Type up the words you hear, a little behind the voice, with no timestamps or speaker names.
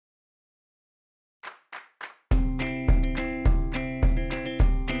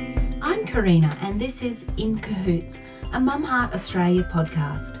Karina and this is In Cahoots, a Mum Heart Australia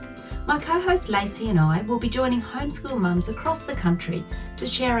podcast. My co-host Lacey and I will be joining homeschool mums across the country to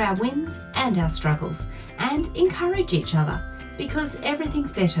share our wins and our struggles and encourage each other, because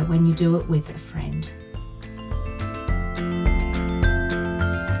everything's better when you do it with a friend.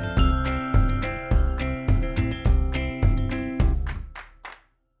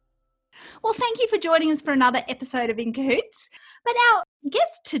 Well, thank you for joining us for another episode of In Cahoots. But our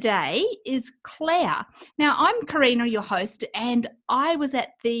guest today is Claire. Now, I'm Karina, your host, and I was at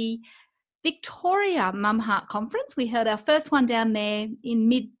the Victoria Mum Heart Conference. We held our first one down there in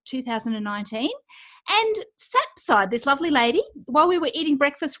mid-2019 and sat beside this lovely lady while we were eating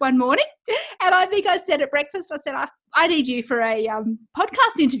breakfast one morning. And I think I said at breakfast, I said, I need you for a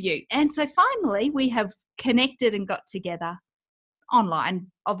podcast interview. And so finally we have connected and got together online.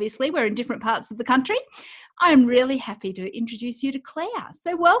 Obviously, we're in different parts of the country. I'm really happy to introduce you to Claire.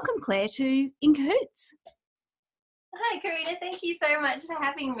 So welcome, Claire, to In Cahoots. Hi, Karina. Thank you so much for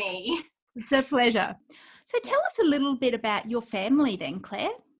having me. It's a pleasure. So tell us a little bit about your family then, Claire.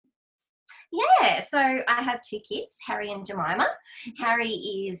 Yeah, so I have two kids, Harry and Jemima. Harry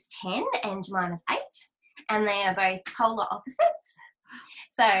is 10 and Jemima's 8, and they are both polar opposites.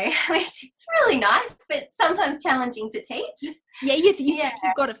 So, which is really nice, but sometimes challenging to teach. Yeah, you think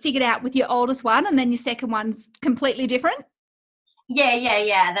you've got it figured out with your oldest one, and then your second one's completely different?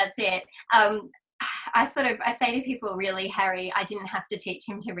 Yeah, that's it. I say to people, really, Harry, I didn't have to teach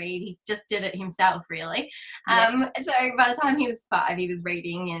him to read. He just did it himself, really. So by the time he was 5, he was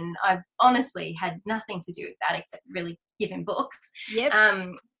reading, and I honestly had nothing to do with that except really give him books. Yep.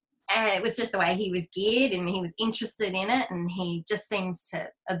 And it was just the way he was geared, and he was interested in it, and he just seems to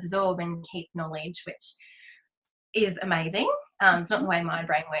absorb and keep knowledge, which is amazing. It's not the way my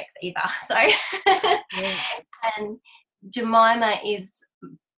brain works either. So, And Jemima is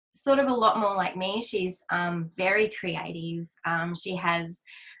sort of a lot more like me. She's very creative. She has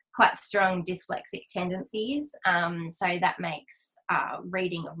quite strong dyslexic tendencies, so that makes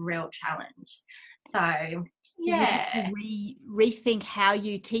reading a real challenge. So, you have to rethink how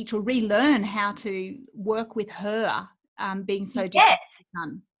you teach or relearn how to work with her being so different.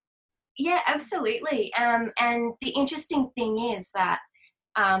 Yeah, absolutely. And the interesting thing is that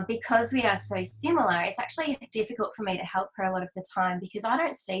because we are so similar, it's actually difficult for me to help her a lot of the time because I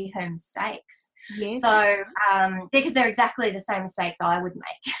don't see her mistakes. Yes. So because they're exactly the same mistakes I would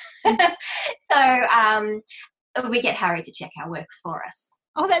make. So we get Harry to check our work for us.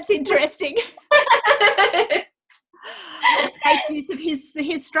 Oh, that's interesting. Make use of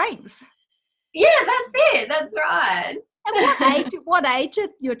his strengths. Yeah, that's it. That's right. And what age are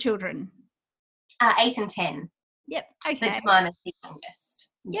your children? 8 and 10. Yep. Okay. The Jemima's the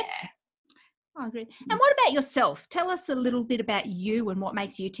youngest. Yep. Yeah. I agree. And what about yourself? Tell us a little bit about you and what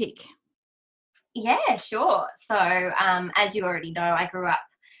makes you tick. Yeah, sure. So as you already know, I grew up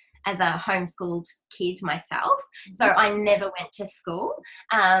as a homeschooled kid myself. So I never went to school.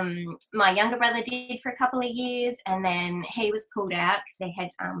 My younger brother did for a couple of years, and then he was pulled out because they had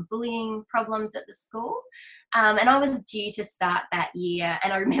bullying problems at the school. And I was due to start that year.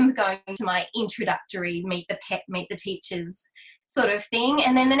 And I remember going to my introductory meet the teachers sort of thing.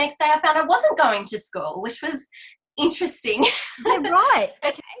 And then the next day I found I wasn't going to school, which was interesting. Yeah, right.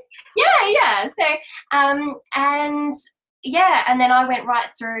 Okay. Yeah. So, and then I went right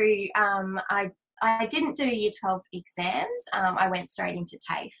through, I didn't do Year 12 exams. I went straight into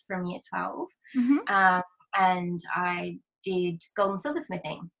TAFE from Year 12. Mm-hmm. And I did gold and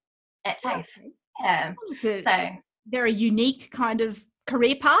silversmithing at TAFE. Okay. Yeah. It's a very unique kind of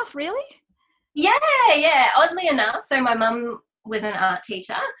career path, really. Yeah. Oddly enough. So my mum was an art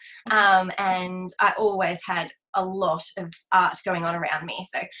teacher, and I always had a lot of art going on around me.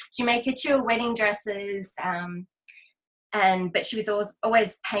 So she made couture wedding dresses, but she was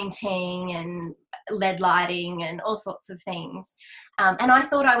always painting and LED lighting and all sorts of things. And I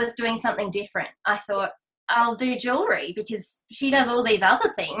thought I was doing something different. I thought I'll do jewellery because she does all these other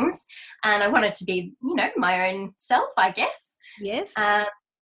things, and I wanted to be, my own self, I guess. Yes.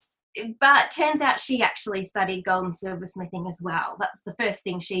 But turns out she actually studied gold and silversmithing as well. That's the first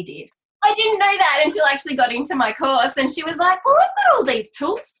thing she did. I didn't know that until I actually got into my course, and she was like, well, I've got all these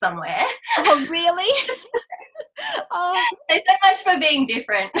tools somewhere. Oh, really? Oh. There's so much for being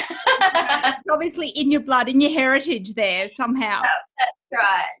different. It's obviously in your blood, in your heritage there somehow.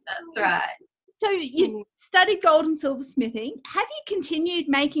 That's right. So you studied gold and silversmithing. Have you continued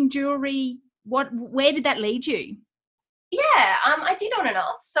making jewellery? Where did that lead you? Yeah, I did on and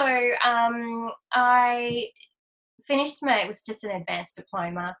off. So I finished it was just an advanced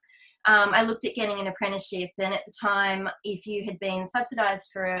diploma. I looked at getting an apprenticeship, and at the time, if you had been subsidised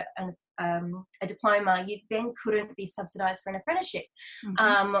for a diploma, you then couldn't be subsidised for an apprenticeship,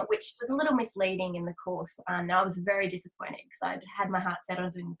 which was a little misleading in the course. And I was very disappointed because I'd had my heart set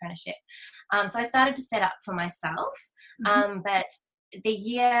on doing an apprenticeship. So I started to set up for myself. But the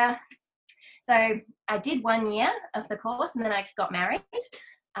year, so I did 1 year of the course, and then I got married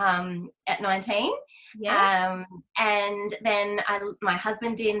at 19. Yeah. And then my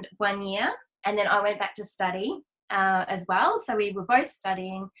husband did 1 year, and then I went back to study as well. So we were both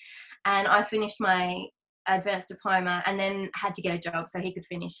studying, and I finished my advanced diploma and then had to get a job so he could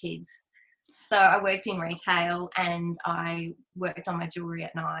finish his. So I worked in retail, and I worked on my jewellery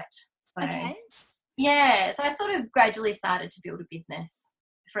at night. So, yeah, so I sort of gradually started to build a business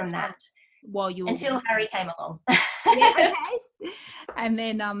from that. While you until Harry came along. Yeah, okay. And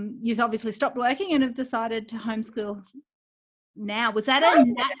then you obviously stopped working and have decided to homeschool now. Was that a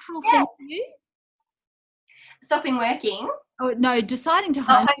natural thing for you? Stopping working? Oh, no, deciding to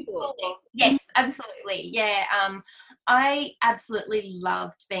homeschool. Yes, absolutely. Yeah, I absolutely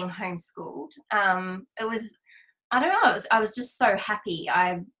loved being homeschooled. It was, I don't know, I was just so happy.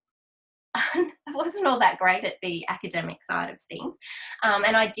 I wasn't all that great at the academic side of things,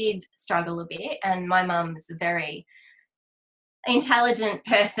 and I did struggle a bit, and my mum's a very intelligent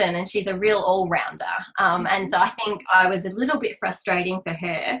person, and she's a real all-rounder, and so I think I was a little bit frustrating for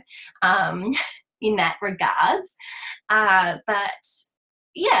her in that regards, but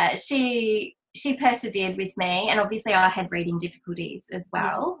yeah, she persevered with me, and obviously I had reading difficulties as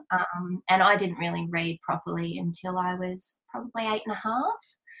well, and I didn't really read properly until I was probably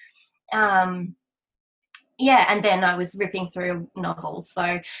 8.5. Yeah, and then I was ripping through novels,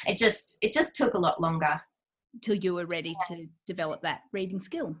 so it just took a lot longer till you were ready to develop that reading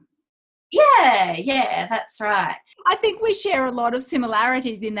skill. Yeah, that's right. I think we share a lot of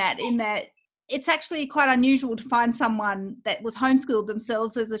similarities in that it's actually quite unusual to find someone that was homeschooled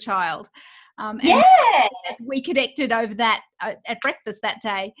themselves as a child. And we connected over that at breakfast that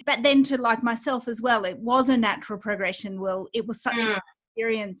day. But then to like myself as well, it was a natural progression. Well, it was such an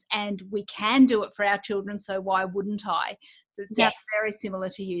experience, and we can do it for our children, so why wouldn't I? So it sounds very similar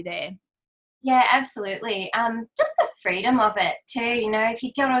to you there. Yeah, absolutely. Just the freedom of it too, you know, if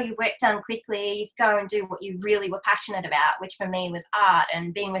you get all your work done quickly, you go and do what you really were passionate about, which for me was art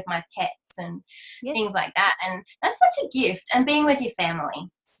and being with my pets and things like that. And that's such a gift, and being with your family.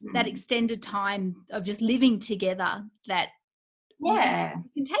 That extended time of just living together that you can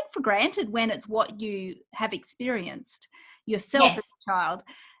take for granted when it's what you have experienced yourself as a child.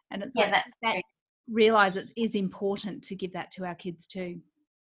 And it's that realise it is important to give that to our kids too.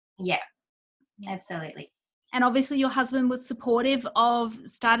 Yeah. Absolutely. And obviously your husband was supportive of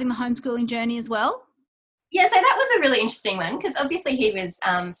starting the homeschooling journey as well? Yeah, so that was a really interesting one, because obviously he was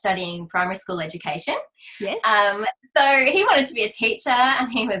studying primary school education. Yes. So he wanted to be a teacher,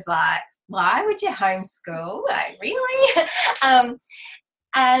 and he was like, why would you homeschool? Like, really?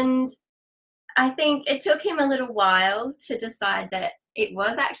 And I think it took him a little while to decide that it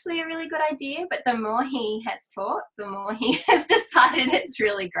was actually a really good idea, but the more he has taught, the more he has decided it's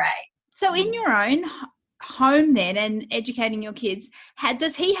really great. So in your own home then, and educating your kids,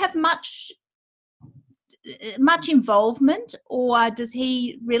 does he have much involvement, or does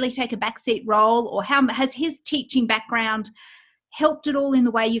he really take a backseat role, or how has his teaching background helped at all in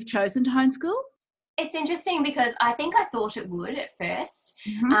the way you've chosen to homeschool? It's interesting because I think I thought it would at first,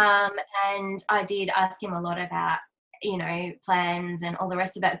 and I did ask him a lot about, you know, plans and all the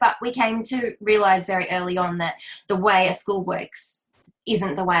rest of it, but we came to realise very early on that the way a school works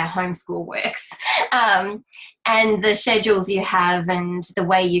isn't the way a homeschool works, and the schedules you have and the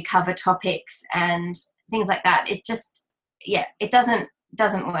way you cover topics and things like that, it just it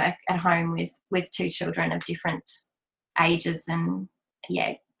doesn't work at home with two children of different ages and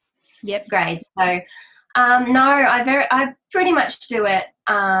grades. So no, I pretty much do it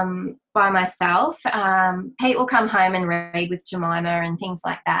by myself. Pete will come home and read with Jemima and things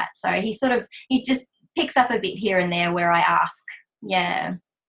like that, so he just picks up a bit here and there where I ask. Yeah.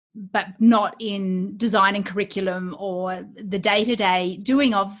 But not in designing curriculum, or the day-to-day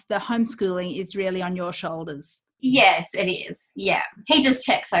doing of the homeschooling is really on your shoulders. Yes, it is. Yeah. He just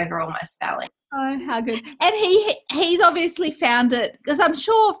checks over all my spelling. Oh, how good. And he's obviously found it, because I'm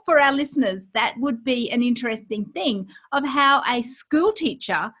sure for our listeners that would be an interesting thing of how a school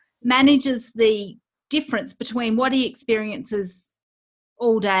teacher manages the difference between what he experiences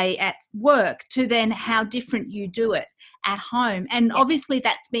all day at work to then how different you do it at home. And obviously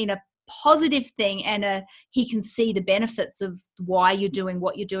that's been a positive thing, and he can see the benefits of why you're doing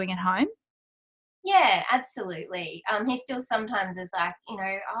what you're doing at home. Yeah, absolutely. He still sometimes is like,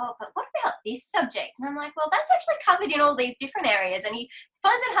 oh, but what about this subject? And I'm like, well, that's actually covered in all these different areas. And he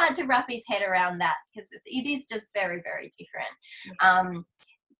finds it hard to wrap his head around that because it is just very, very different.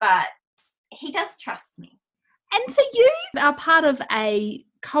 But he does trust me. And so you are part of a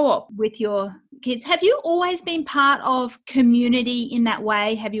co-op with your kids. Have you always been part of community in that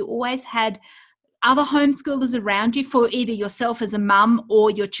way? Have you always had other homeschoolers around you for either yourself as a mum or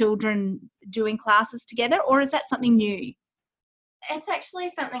your children doing classes together, or is that something new? It's actually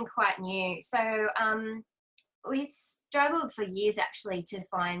something quite new. So we struggled for years actually to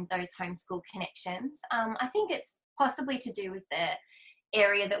find those homeschool connections. I think it's possibly to do with the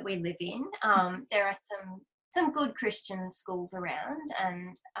area that we live in. There are some good Christian schools around,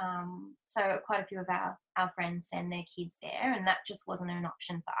 and so quite a few of our friends send their kids there, and that just wasn't an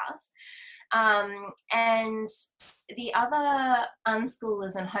option for us. And the other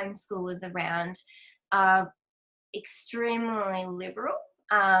unschoolers and homeschoolers around are extremely liberal,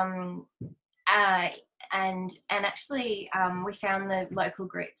 and actually we found the local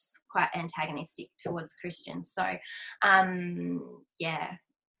groups quite antagonistic towards Christians. So yeah.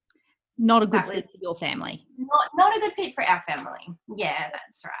 Not a good fit for your family. Not a good fit for our family. Yeah,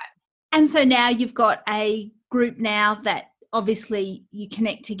 that's right. And so now you've got a group now that obviously you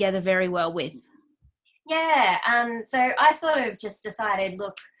connect together very well with. Yeah. So I sort of just decided,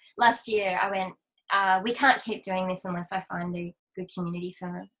 look, last year I went, we can't keep doing this unless I find a good community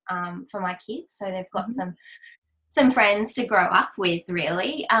for my kids. So they've got some friends to grow up with,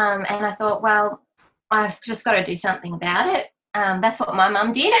 really. And I thought, well, I've just got to do something about it. That's what my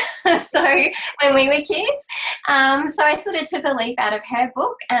mum did. So when we were kids, so I sort of took a leaf out of her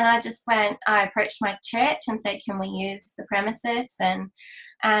book, and I approached my church and said, can we use the premises?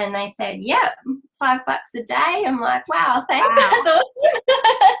 And they said, yep, $5 a day. I'm like, wow, thanks. Wow. That's awesome.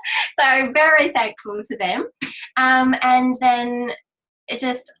 So very thankful to them. And then it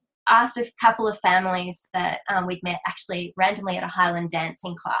just asked a couple of families that we'd met actually randomly at a Highland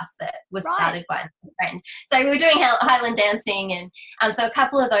dancing class that was started by a friend. So we were doing Highland dancing, and so a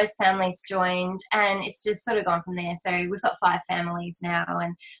couple of those families joined, and it's just sort of gone from there. So we've got 5 families now,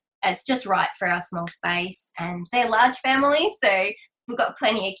 and it's just right for our small space, and they're large families, so we've got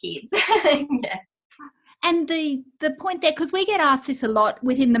plenty of kids. Yeah. And the point there, because we get asked this a lot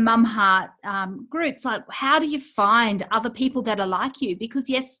within the Mum Heart groups, like, how do you find other people that are like you? Because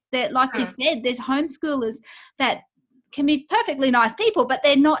yes, like you said, there's homeschoolers that can be perfectly nice people, but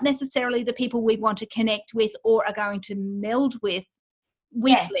they're not necessarily the people we want to connect with or are going to meld with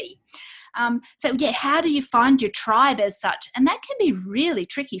weekly. Yes. So yeah, how do you find your tribe as such? And that can be really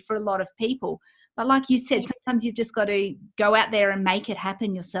tricky for a lot of people. But like you said, sometimes you've just got to go out there and make it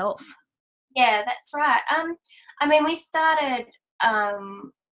happen yourself. Yeah, that's right. I mean, we started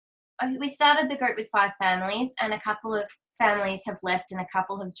the group with 5 families, and a couple of families have left and a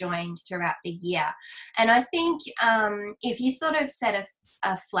couple have joined throughout the year. And I think if you sort of set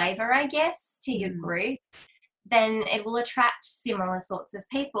a flavour, I guess, to your group, then it will attract similar sorts of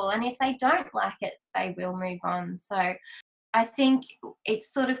people. And if they don't like it, they will move on. So I think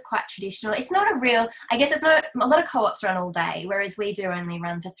it's sort of quite traditional. It's not it's not, a lot of co-ops run all day, whereas we do only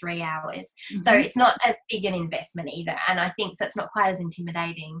run for 3 hours. Mm-hmm. So it's not as big an investment either. And I think so it's not quite as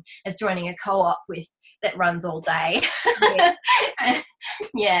intimidating as joining a co-op that runs all day. Yeah.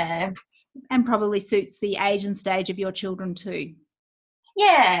 Yeah. And probably suits the age and stage of your children too.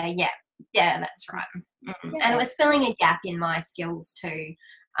 Yeah, that's right. Mm-hmm. Yeah. And it was filling a gap in my skills too.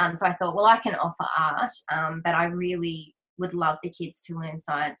 So I thought, well, I can offer art, but I really would love the kids to learn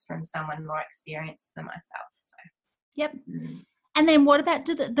science from someone more experienced than myself. So. Yep. And then what about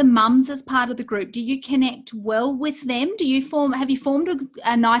the mums as part of the group? Do you connect well with them? Have you formed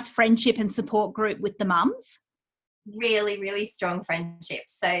a nice friendship and support group with the mums? Really, really strong friendship.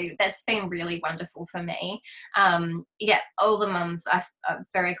 So that's been really wonderful for me. All the mums I'm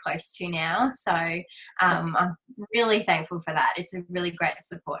very close to now. So I'm really thankful for that. It's a really great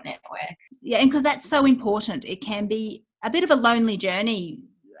support network. Yeah, and because that's so important. It can be a bit of a lonely journey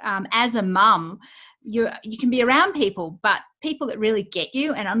as a mum. You can be around people, but people that really get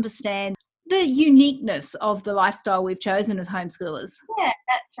you and understand the uniqueness of the lifestyle we've chosen as homeschoolers. Yeah,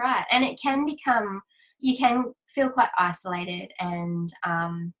 that's right. And it can become, you can feel quite isolated, and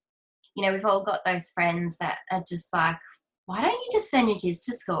we've all got those friends that are just like, why don't you just send your kids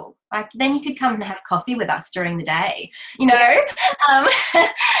to school? Like, then you could come and have coffee with us during the day, And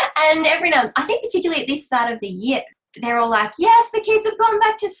every now, I think particularly at this start of the year, they're all like, yes, the kids have gone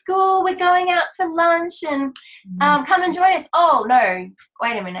back to school, we're going out for lunch, and come and join us. Oh no,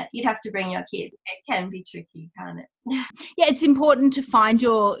 wait a minute, you'd have to bring your kid. It can be tricky, can't it? Yeah, it's important to find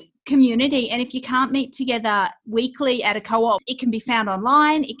your community, and if you can't meet together weekly at a co-op, it can be found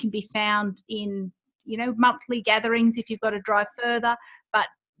online, it can be found in, you know, monthly gatherings if you've got to drive further. But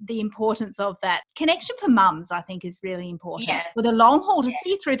the importance of that connection for mums, I think, is really important. Yes. For the long haul, to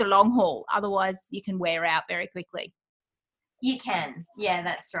see through the long haul, otherwise you can wear out very quickly. You can. Yeah,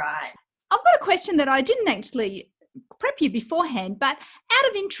 that's right. I've got a question that I didn't actually prep you beforehand, but out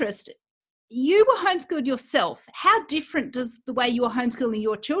of interest, you were homeschooled yourself. How different does the way you are homeschooling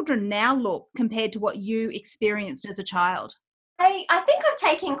your children now look compared to what you experienced as a child? I think I've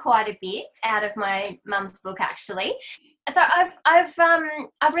taken quite a bit out of my mum's book, actually. So I've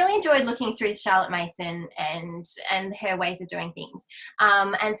really enjoyed looking through Charlotte Mason and her ways of doing things.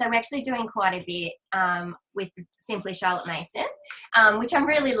 And so we're actually doing quite a bit with Simply Charlotte Mason, which I'm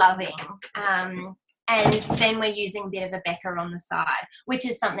really loving. And then we're using a bit of a Becca on the side, which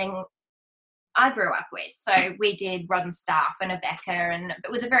is something I grew up with. So we did Rod and Staff and a Becca, and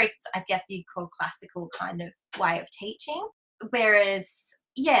it was a very, I guess you'd call, classical kind of way of teaching. Whereas,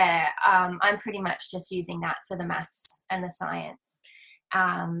 I'm pretty much just using that for the maths and the science,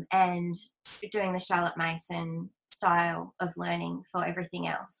 and doing the Charlotte Mason style of learning for everything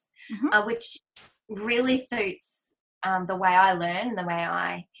else, which really suits the way I learn and the way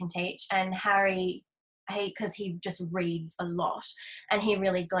I can teach. And Harry, because he just reads a lot and he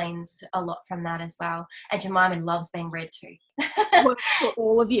really gleans a lot from that as well. And Jemima loves being read to. Works for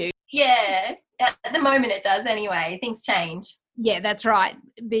all of you. Yeah, at the moment it does anyway. Things change. Yeah, that's right.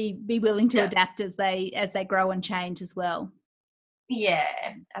 Be willing to adapt as they grow and change as well.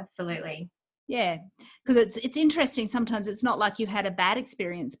 Yeah, absolutely. Yeah, because it's interesting. Sometimes it's not like you had a bad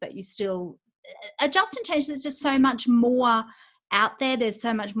experience, but you still adjust and change. There's just so much more out there. There's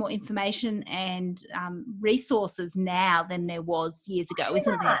so much more information and resources now than there was years ago,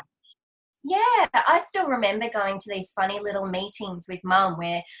 isn't there? Yeah, I still remember going to these funny little meetings with Mum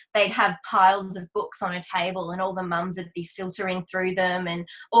where they'd have piles of books on a table and all the mums would be filtering through them and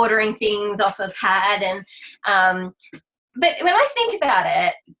ordering things off a pad. And but when I think about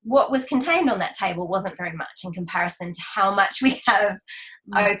it, what was contained on that table wasn't very much in comparison to how much we have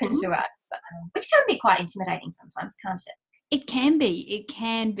open to us, which can be quite intimidating sometimes, can't it? It can be.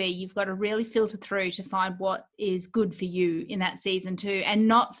 You've got to really filter through to find what is good for you in that season too, and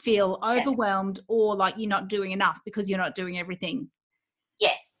not feel overwhelmed or like you're not doing enough because you're not doing everything.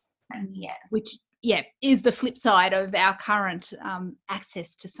 Yes. Yeah. Which, is the flip side of our current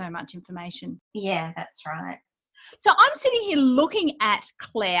access to so much information. Yeah, that's right. So I'm sitting here looking at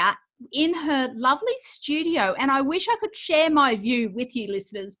Claire in her lovely studio, and I wish I could share my view with you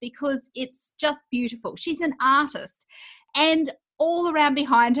listeners because it's just beautiful. She's an artist. And all around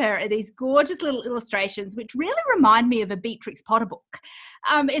behind her are these gorgeous little illustrations, which really remind me of a Beatrix Potter book.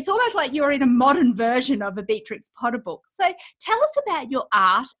 It's almost like you're in a modern version of a Beatrix Potter book. So tell us about your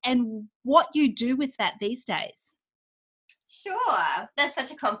art and what you do with that these days. Sure. That's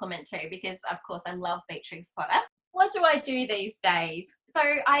such a compliment too, because of course I love Beatrix Potter. What do I do these days? So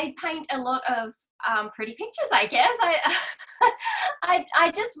I paint a lot of pretty pictures, I guess.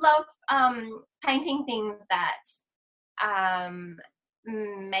 I just love painting things that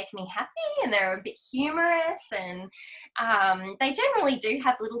make me happy, and they're a bit humorous, and they generally do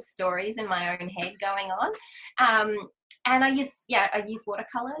have little stories in my own head going on. And I use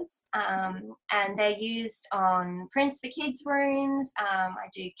watercolors, and they're used on prints for kids' rooms. I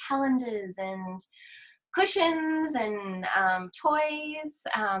do calendars and cushions and toys,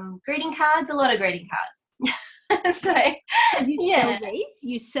 greeting cards, a lot of greeting cards. So you sell these?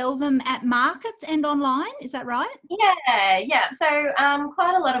 You sell them at markets and online, is that right? Yeah. So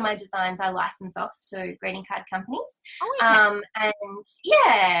quite a lot of my designs I license off to greeting card companies. Oh,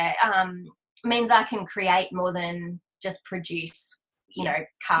 okay. And means I can create more than just produce,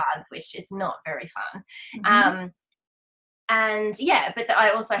 cards, which is not very fun. Mm-hmm. But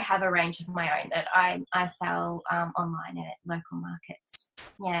I also have a range of my own that I sell online and at local markets.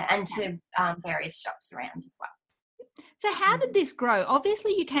 Yeah, and to various shops around as well. So how did this grow?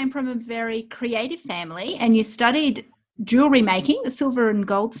 Obviously, you came from a very creative family and you studied jewellery making, the silver and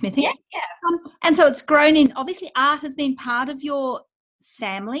goldsmithing. Yeah. And so it's grown in, obviously art has been part of your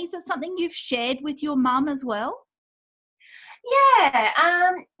family. Is it something you've shared with your mum as well?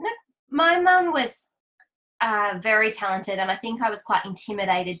 Yeah. Look, my mum was very talented, and I think I was quite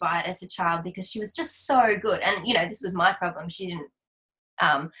intimidated by it as a child because she was just so good. And, this was my problem. She didn't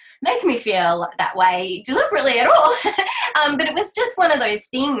make me feel that way deliberately at all. But it was just one of those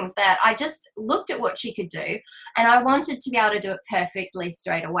things that I just looked at what she could do and I wanted to be able to do it perfectly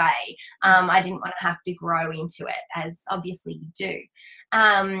straight away. I didn't want to have to grow into it, as obviously you do.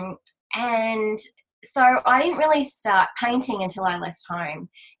 And So I didn't really start painting until I left home.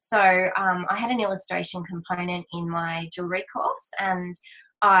 So I had an illustration component in my jewellery course and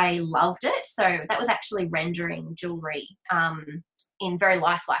I loved it. So that was actually rendering jewellery in a very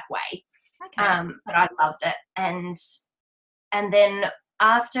lifelike way. Okay. But I loved it. And then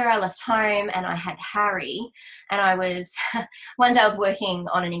after I left home and I had Harry, and one day I was working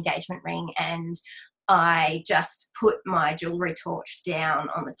on an engagement ring and I just put my jewellery torch down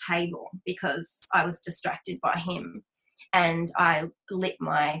on the table because I was distracted by him, and I lit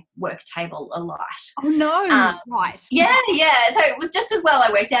my work table alight. Oh, no. Right. Yeah. So it was just as well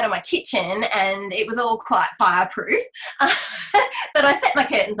I worked out of my kitchen and it was all quite fireproof. But I set my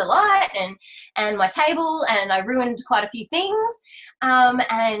curtains alight and my table, and I ruined quite a few things.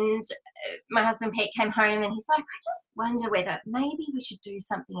 And my husband Pete came home and he's like, I just wonder whether maybe we should do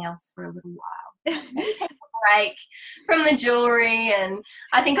something else for a little while. Maybe take a break from the jewellery. And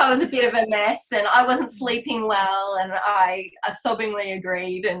I think I was a bit of a mess and I wasn't sleeping well, and I sobbingly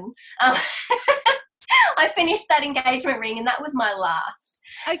agreed. And I finished that engagement ring and that was my last.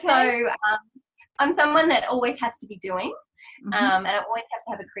 Okay. So I'm someone that always has to be doing, and I always have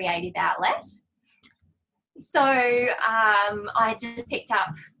to have a creative outlet. So I just picked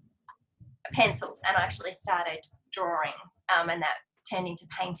up pencils and I actually started drawing, and that turned into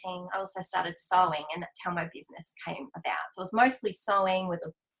painting. I also started sewing, and that's how my business came about. So it was mostly sewing with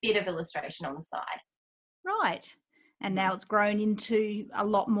a bit of illustration on the side. Right. And now it's grown into a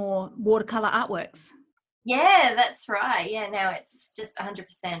lot more watercolour artworks. Yeah, that's right. Yeah, now it's just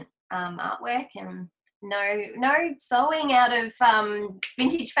 100% artwork and no sewing out of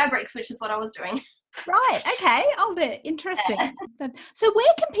vintage fabrics, which is what I was doing. Right. Okay. Oh, they're interesting. So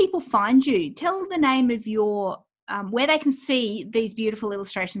where can people find you? Tell the name of your, where they can see these beautiful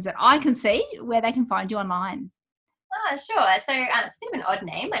illustrations that I can see, where they can find you online. Oh, sure. So it's a bit of an odd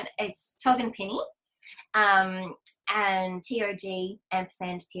name, and it's Tog and Pinny, and TOG&PINI.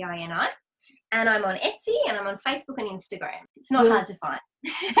 And I'm on Etsy and I'm on Facebook and Instagram. It's not hard to find.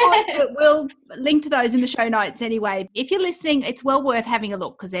 We'll link to those in the show notes anyway. If you're listening, it's well worth having a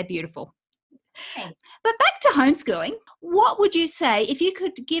look because they're beautiful. Thanks. But back to homeschooling, what would you say if you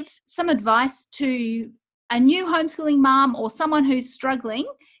could give some advice to a new homeschooling mum or someone who's struggling?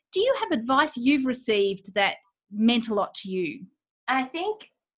 Do you have advice you've received that meant a lot to you? I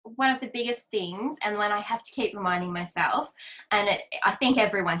think one of the biggest things, and one I have to keep reminding myself, and I think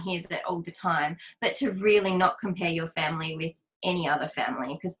everyone hears it all the time, but to really not compare your family with any other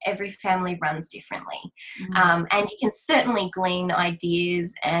family, because every family runs differently. And you can certainly glean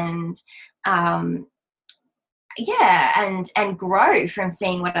ideas and grow from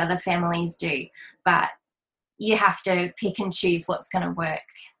seeing what other families do, but you have to pick and choose what's going to work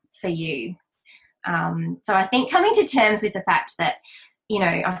for you. So I think coming to terms with the fact that, you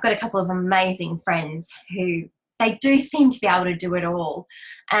know, I've got a couple of amazing friends who they do seem to be able to do it all,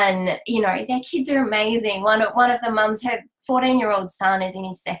 and you know their kids are amazing. One of the mums, her 14-year-old son is in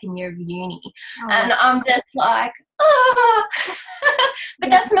his second year of uni, and I'm just like, but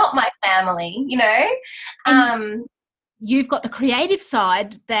that's not my family, you know. You've got the creative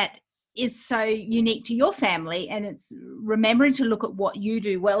side that is so unique to your family, and it's remembering to look at what you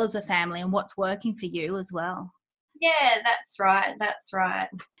do well as a family and what's working for you as well. Yeah, that's right.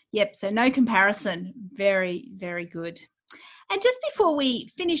 Yep, so no comparison. Very, very good. And just before we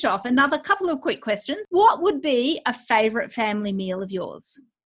finish off, another couple of quick questions. What would be a favourite family meal of yours?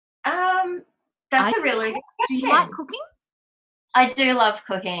 That's a really good question. Do you like cooking? I do love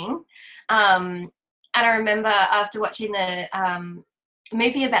cooking. And I remember after watching the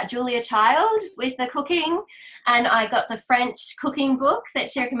movie about Julia Child with the cooking, and I got the French cooking book that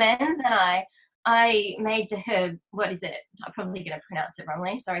she recommends, and I made her, what is it? I'm probably going to pronounce it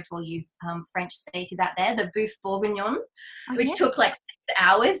wrongly. Sorry to all you French speakers out there. The boeuf bourguignon, which took like 6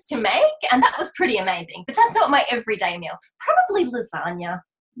 hours to make. And that was pretty amazing. But that's not my everyday meal. Probably lasagna.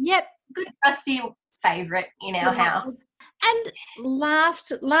 Yep. Good rusty favourite in our house. And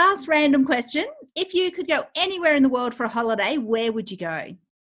last random question. If you could go anywhere in the world for a holiday, where would you go?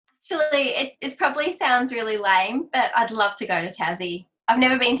 Actually, it probably sounds really lame, but I'd love to go to Tassie. I've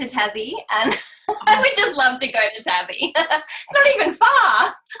never been to Tassie, and I would just love to go to Tassie. It's not even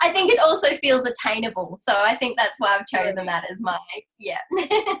far. I think it also feels attainable. So I think that's why I've chosen that as my,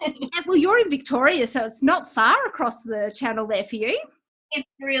 Well, you're in Victoria, so it's not far across the channel there for you. It's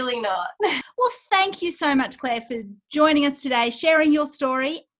really not. Well, thank you so much, Claire, for joining us today, sharing your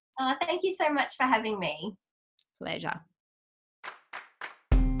story. Thank you so much for having me. Pleasure.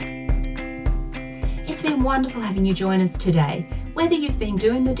 It's been wonderful having you join us today. Whether you've been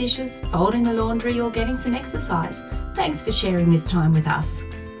doing the dishes, folding the laundry, or getting some exercise, thanks for sharing this time with us.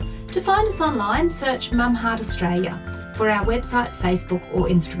 To find us online, search Mum Heart Australia for our website, Facebook or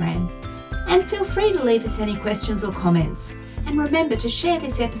Instagram. And feel free to leave us any questions or comments. And remember to share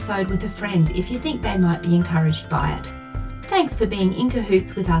this episode with a friend if you think they might be encouraged by it. Thanks for being in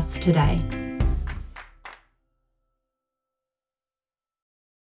cahoots with us today.